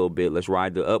up a little bit. Let's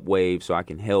ride the up wave so I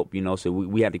can help, you know. So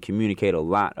we had to communicate a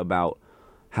lot about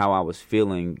how I was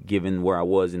feeling given where I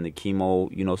was in the chemo,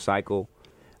 you know, cycle.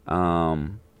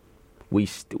 We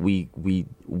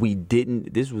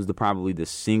didn't, this was probably the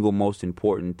single most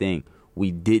important thing.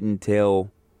 We didn't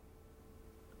tell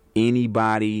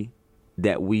anybody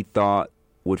that we thought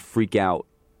would freak out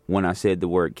when I said the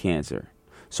word cancer.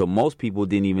 So most people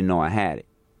didn't even know I had it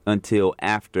until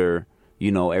after,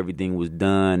 you know, everything was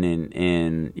done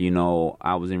and you know,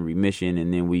 I was in remission,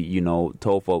 and then we, you know,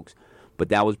 told folks. But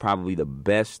that was probably the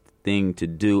best thing to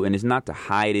do. And it's not to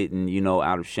hide it and, you know,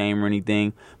 out of shame or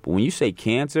anything. But when you say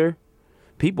cancer,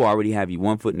 people already have you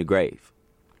 1 foot in the grave.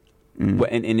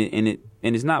 But and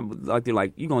it's not like they're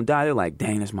like, you're going to die. They're like,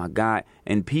 dang, that's my guy.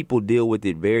 And people deal with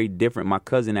it very different. My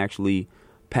cousin actually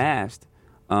passed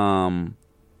after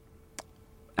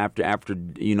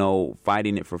you know,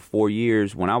 fighting it for 4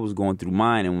 years when I was going through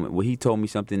mine. And when he told me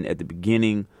something at the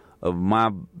beginning of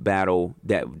my battle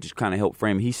that just kind of helped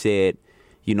frame it. He said,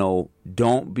 you know,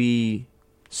 don't be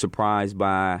surprised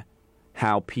by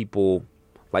how people,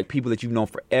 like people that you've known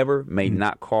forever may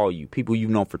not call you. People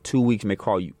you've known for 2 weeks may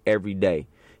call you every day.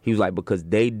 He was like, because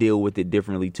they deal with it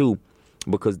differently too,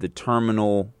 because the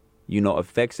terminal, you know,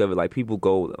 effects of it, like people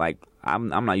go like, I'm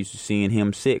not used to seeing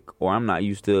him sick, or I'm not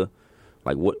used to,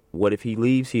 like, what if he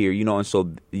leaves here, you know? And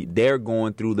so they're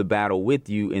going through the battle with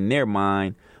you in their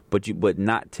mind, but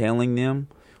not telling them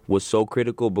was so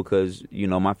critical, because, you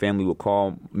know, my family would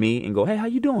call me and go, hey, how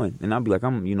you doing? And I'd be like,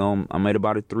 I'm at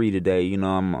about a 3 today, you know,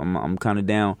 I'm kind of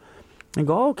down, and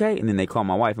go, okay. And then they call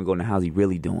my wife and go, now how's he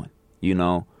really doing, you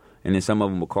know? And then some of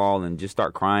them will call and just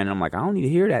start crying, and I'm like, I don't need to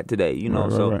hear that today, you know?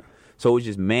 Right. So it's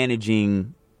just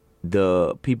managing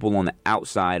the people on the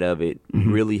outside of it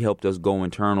really helped us go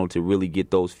internal to really get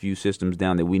those few systems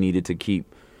down that we needed to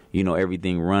keep, you know,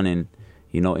 everything running,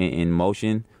 you know, in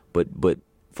motion. But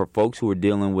for folks who are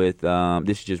dealing with,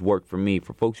 this just worked for me,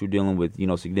 for folks who are dealing with, you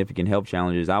know, significant health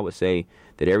challenges, I would say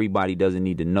that everybody doesn't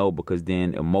need to know, because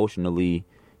then emotionally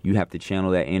you have to channel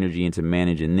that energy into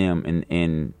managing them.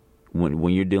 And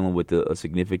when you're dealing with a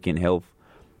significant health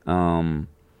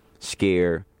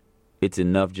scare, it's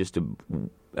enough just to,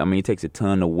 I mean, it takes a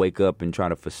ton to wake up and try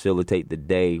to facilitate the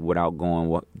day without going,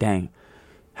 well, dang,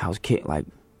 how's Kev? Like,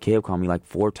 Kev called me like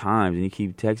 4 times and he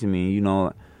keep texting me, you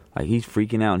know, like he's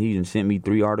freaking out. And he even sent me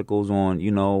 3 articles on,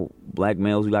 you know, black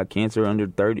males who got cancer under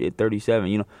 30 at 37.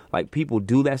 You know, like people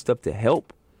do that stuff to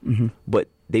help, but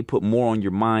they put more on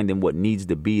your mind than what needs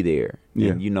to be there.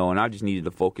 Yeah. And, you know, and I just needed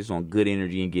to focus on good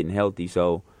energy and getting healthy.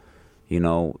 So, you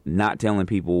know, not telling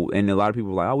people, and a lot of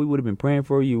people are like, oh, we would have been praying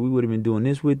for you, we would have been doing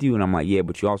this with you, and I'm like, yeah,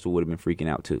 but you also would have been freaking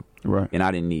out too. Right. And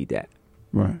I didn't need that.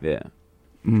 Right. Yeah.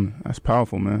 That's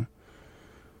powerful, man.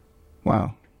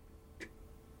 Wow.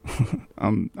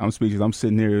 I'm speechless. I'm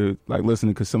sitting here like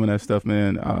listening, because some of that stuff,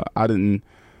 man, I didn't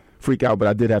freak out, but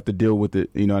I did have to deal with it,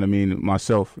 you know what I mean,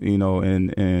 myself, you know,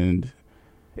 and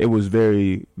it was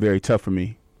very, very tough for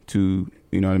me to,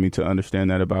 you know what I mean, to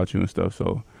understand that about you and stuff.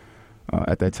 So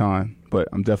at that time, but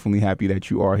I'm definitely happy that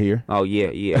you are here. Oh yeah,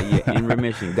 in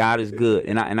remission. God is good,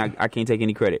 and I can't take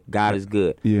any credit. God is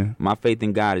good. Yeah, my faith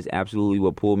in God is absolutely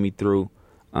what pulled me through.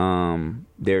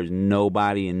 There's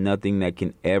nobody and nothing that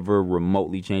can ever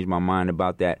remotely change my mind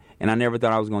about that. And I never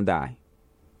thought I was gonna die,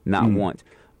 not once.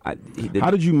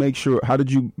 How did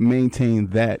you maintain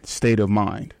that state of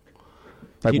mind?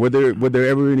 Like, were there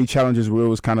ever any challenges where it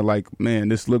was kind of like, man,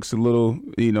 this looks a little,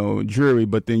 dreary,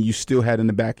 but then you still had in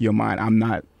the back of your mind, I'm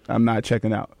not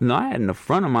checking out? No, I had in the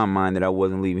front of my mind that I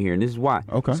wasn't leaving here, and this is why.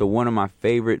 Okay. So one of my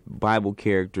favorite Bible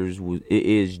characters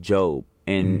is Job,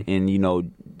 and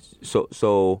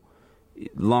so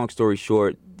long story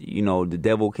short, the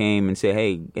devil came and said,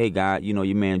 hey God,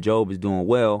 your man Job is doing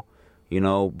well,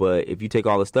 but if you take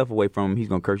all the stuff away from him, he's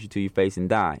gonna curse you to your face and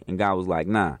die. And God was like,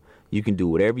 nah, you can do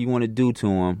whatever you want to do to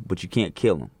him, but you can't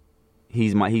kill him.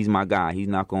 He's my guy. He's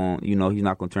not gonna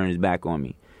turn his back on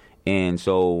me. And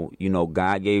so,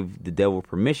 God gave the devil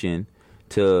permission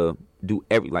to do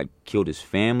killed his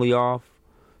family off,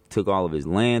 took all of his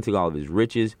land, took all of his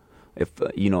riches,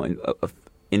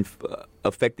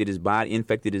 infected his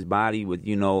body with,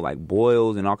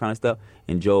 boils and all kind of stuff.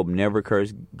 And Job never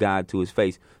cursed God to his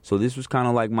face. So this was kind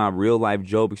of like my real life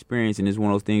Job experience. And it's one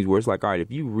of those things where it's like, all right,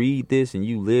 if you read this and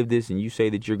you live this and you say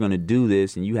that you're going to do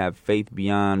this and you have faith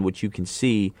beyond what you can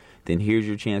see, then here's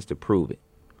your chance to prove it.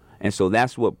 And so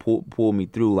that's what pulled me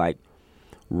through. Like,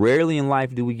 rarely in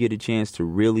life do we get a chance to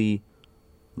really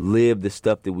live the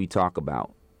stuff that we talk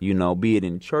about, be it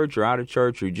in church or out of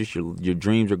church or just your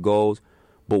dreams or goals.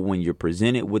 But when you're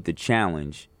presented with the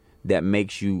challenge that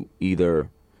makes you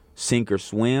either sink or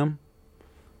swim,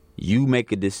 you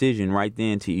make a decision right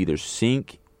then to either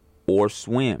sink or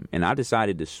swim. And I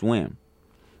decided to swim,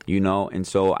 and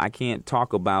so I can't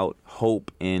talk about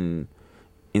hope and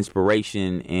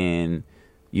inspiration and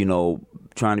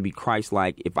trying to be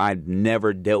Christ-like if I'd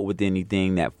never dealt with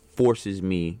anything that forces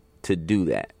me to do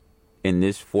that. And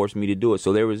this forced me to do it.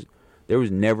 So there was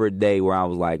never a day where I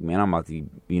was like, man, I'm about to,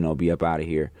 be up out of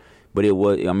here. But there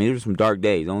were some dark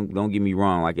days. Don't get me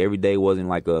wrong. Like, every day wasn't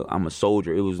like I'm a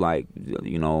soldier. It was like,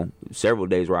 several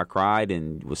days where I cried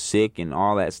and was sick and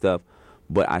all that stuff.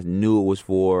 But I knew it was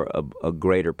for a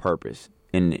greater purpose.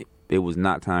 And it was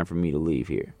not time for me to leave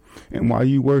here. And while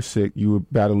you were sick, you were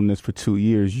battling this for 2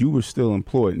 years, you were still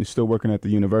employed and still working at the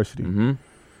university. Mm-hmm.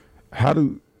 How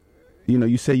do,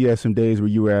 you say you had some days where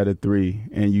you were at a 3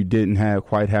 and you didn't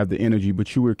quite have the energy,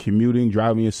 but you were commuting,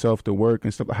 driving yourself to work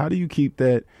and stuff. How do you keep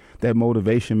that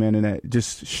motivation, man, and that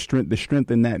just the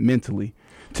strength in that mentally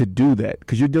to do that?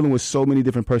 Because you're dealing with so many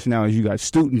different personalities. You got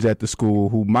students at the school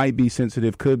who might be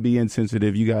sensitive, could be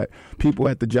insensitive. You got people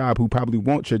at the job who probably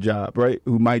want your job, right?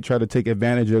 Who might try to take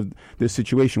advantage of this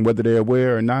situation, whether they're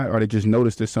aware or not, or they just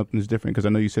notice that something's different. Because I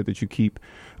know you said that you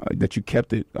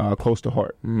kept it close to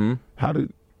heart. Mm-hmm.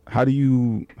 How do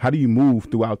you move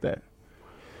throughout that?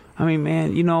 I mean,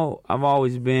 man, I've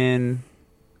always been,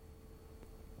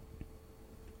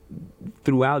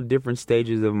 throughout different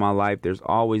stages of my life, there's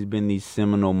always been these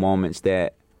seminal moments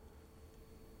that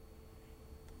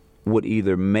would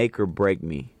either make or break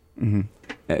me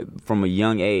from a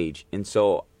young age. And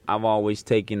so I've always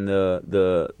taken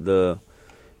the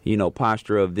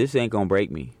posture of, this ain't gonna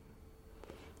break me.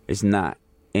 It's not.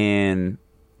 And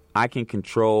I can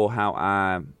control how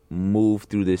I move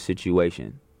through this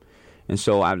situation. And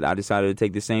so I decided to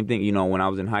take the same thing. When I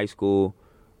was in high school,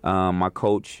 my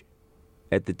coach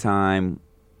at the time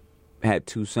had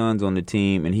 2 sons on the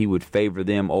team, and he would favor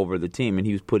them over the team, and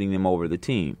he was putting them over the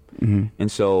team. Mm-hmm. And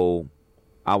so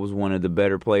I was one of the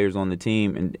better players on the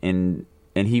team, and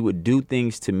he would do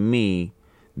things to me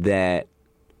that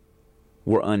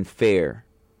were unfair.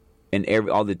 And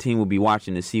all the team would be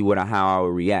watching to see how I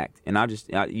would react. And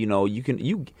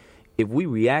if we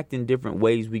react in different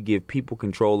ways, we give people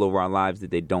control over our lives that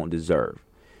they don't deserve.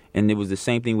 And it was the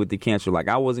same thing with the cancer. Like,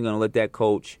 I wasn't going to let that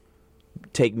coach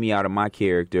take me out of my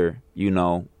character. He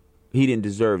didn't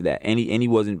deserve that. And he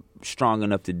wasn't strong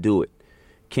enough to do it.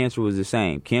 Cancer was the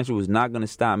same. Cancer was not going to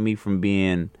stop me from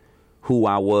being who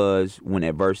I was when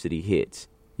adversity hits.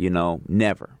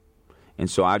 Never. And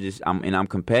so I'm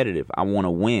competitive. I want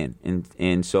to win.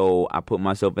 And so I put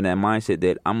myself in that mindset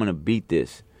that I'm going to beat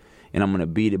this. And I'm going to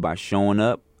beat it by showing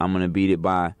up. I'm going to beat it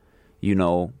by,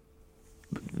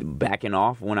 backing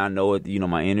off when I know it,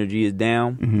 my energy is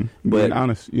down. Mm-hmm. But being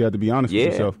honest, you have to be honest with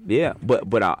yourself. Yeah.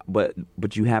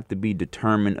 But you have to be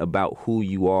determined about who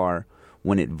you are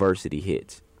when adversity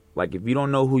hits. Like, if you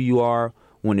don't know who you are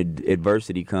when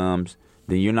adversity comes,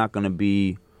 then you're not going to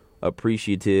be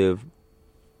appreciative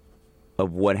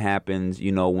of what happens,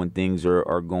 when things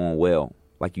are going well.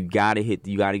 Like, you gotta hit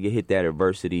that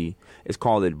adversity. It's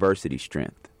called adversity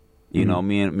strength. Me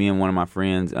and one of my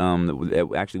friends, that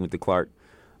actually went to Clark,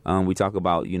 we talk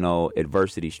about,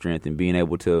 adversity strength and being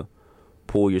able to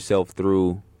pull yourself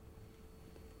through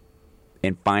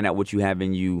and find out what you have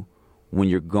in you when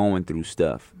you're going through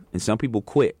stuff. And some people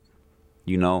quit,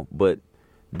 but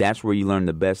that's where you learn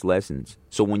the best lessons.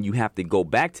 So when you have to go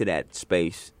back to that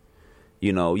space,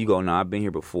 you know, you go, no, I've been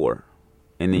here before.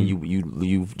 And then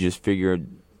you just figure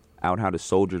out how to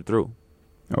soldier through.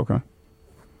 Okay.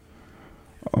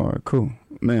 All right, cool.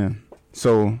 Man,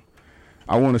 so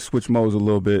I want to switch modes a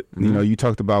little bit. You know, you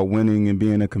talked about winning and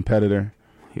being a competitor.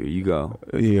 Here you go.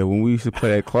 Yeah, when we used to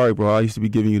play at Clark, bro, I used to be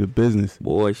giving you the business.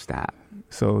 Boy, stop.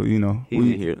 So, you know. He's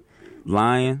in here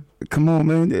lying. Come on,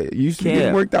 man. You used to be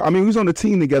getting worked out. I mean, we was on the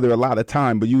team together a lot of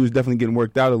time, but you was definitely getting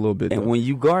worked out a little bit. And though. when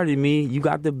you guarded me, you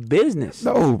got the business.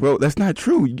 No, bro, that's not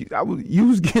true. You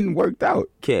was getting worked out.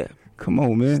 Kev. Come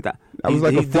on, man. Stop. I was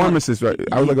like a pharmacist, right?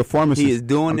 I was like a pharmacist. He is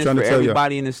doing this for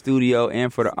everybody in the studio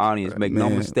and for the audience. Make no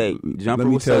mistake. Jumper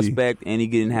was suspect, and he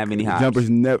didn't have any hops. Jumper's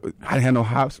never. I didn't have no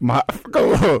hops.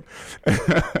 Go on.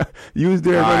 You was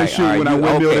there running shoot when I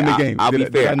windmilled in the game. I'll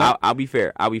be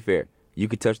fair. You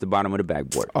could touch the bottom of the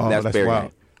backboard. Oh, that's fair wild.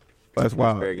 game. That's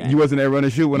wild. You wasn't there running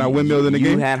shoot when I windmilled in the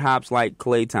game? You had hops like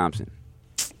Klay Thompson.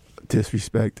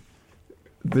 Disrespect.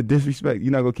 The disrespect.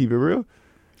 You not going to keep it real?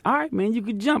 All right, man. You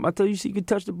could jump. I told you you could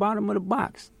touch the bottom of the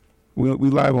box. We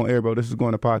live on air, bro. This is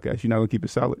going to podcast. You're not going to keep it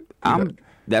solid?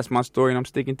 That's my story, and I'm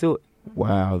sticking to it.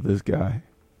 Wow, this guy.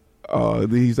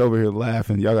 He's over here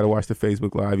laughing. Y'all got to watch the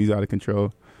Facebook Live. He's out of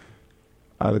control.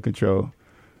 Out of control.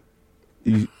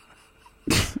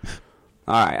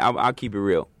 All right, I'll keep it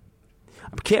real.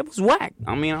 Kev was whack.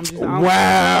 I mean, I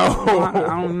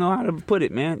don't know how to put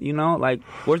it, man. You know, like,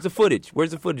 where's the footage? We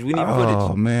need footage.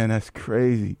 Oh, man, that's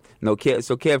crazy. No,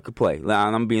 Kev could play.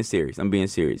 I'm being serious.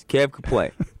 Kev could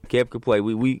play. Kev could play.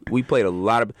 We played a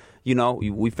lot of, you know,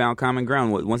 we found common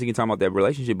ground. Once again, talking about that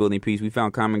relationship building piece, we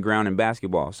found common ground in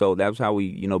basketball. So that was how we,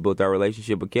 you know, built our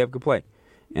relationship. But Kev could play.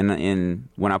 And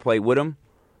when I played with him,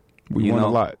 we won a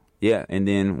lot. Yeah, and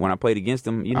then when I played against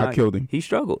him, you know, I killed him. He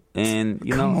struggled, and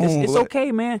you know, it's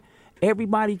okay, man.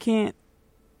 Everybody can't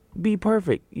be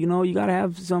perfect. You know, you gotta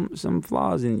have some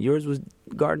flaws, and yours was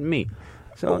guarding me.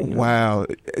 So wow,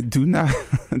 do not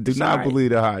believe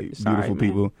the hype, beautiful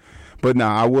people. But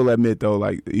I will admit though,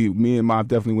 like me and Mom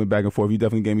definitely went back and forth. He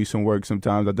definitely gave me some work.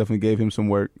 Sometimes I definitely gave him some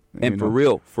work. And for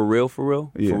real,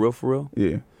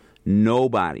 yeah.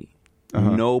 Nobody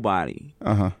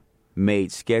made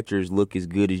Skechers look as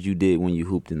good as you did when you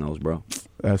hooped in those, bro.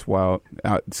 That's wild.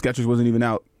 Skechers wasn't even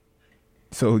out,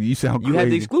 so you sound crazy. You had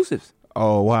the exclusives.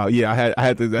 Oh wow, yeah, I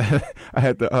had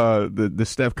the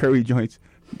Steph Curry joints,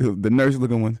 the nurse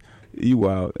looking ones. You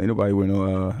wild. Ain't nobody wear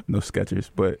no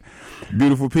Skechers, but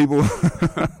beautiful people.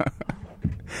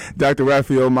 Dr.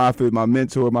 Raphael Moffitt, my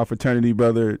mentor, my fraternity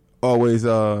brother, always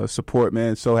support,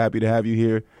 man. So happy to have you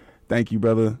here. Thank you,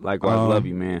 brother. Likewise, love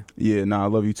you, man. Yeah, I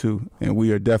love you too. And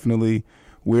we're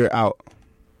out.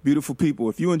 Beautiful people,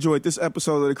 if you enjoyed this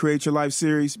episode of the Create Your Life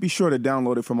series, be sure to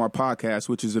download it from our podcast,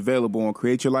 which is available on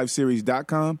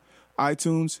createyourlifeseries.com,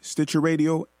 iTunes, Stitcher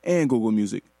Radio, and Google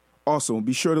Music. Also,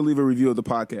 be sure to leave a review of the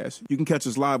podcast. You can catch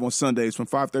us live on Sundays from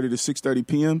 5:30 to 6:30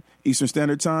 p.m. Eastern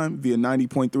Standard Time via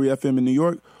 90.3 FM in New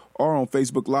York, or on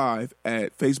Facebook Live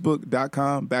at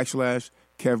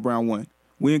facebook.com/KevBrown1.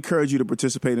 We encourage you to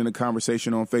participate in the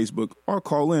conversation on Facebook or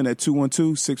call in at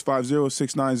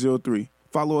 212-650-6903.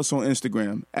 Follow us on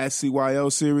Instagram at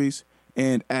CYL Series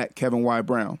and at Kevin Y.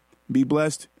 Brown. Be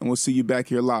blessed, and we'll see you back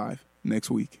here live next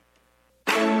week.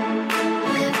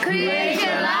 Create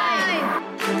your life.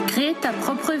 Crée ta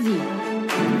propre vie.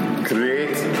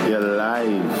 Create your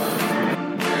life.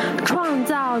 创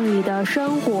造你的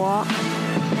生活。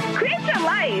 Create your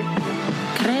life.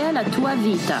 Crea la tua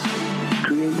vita.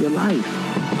 Create your life.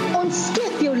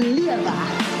 Ontsteek jou lewe.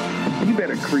 You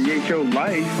better create your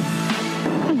life.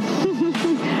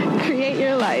 Create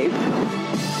your life.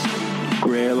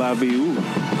 Create la vie.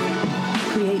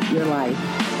 Create your life.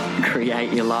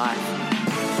 Create your life.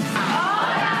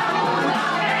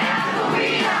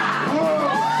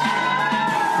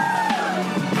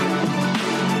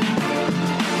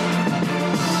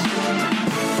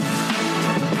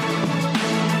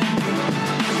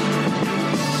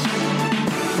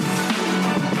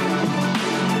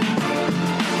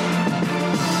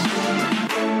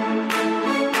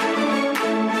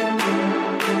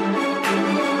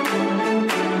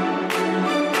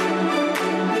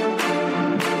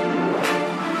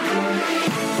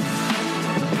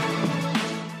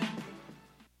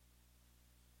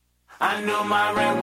 I know my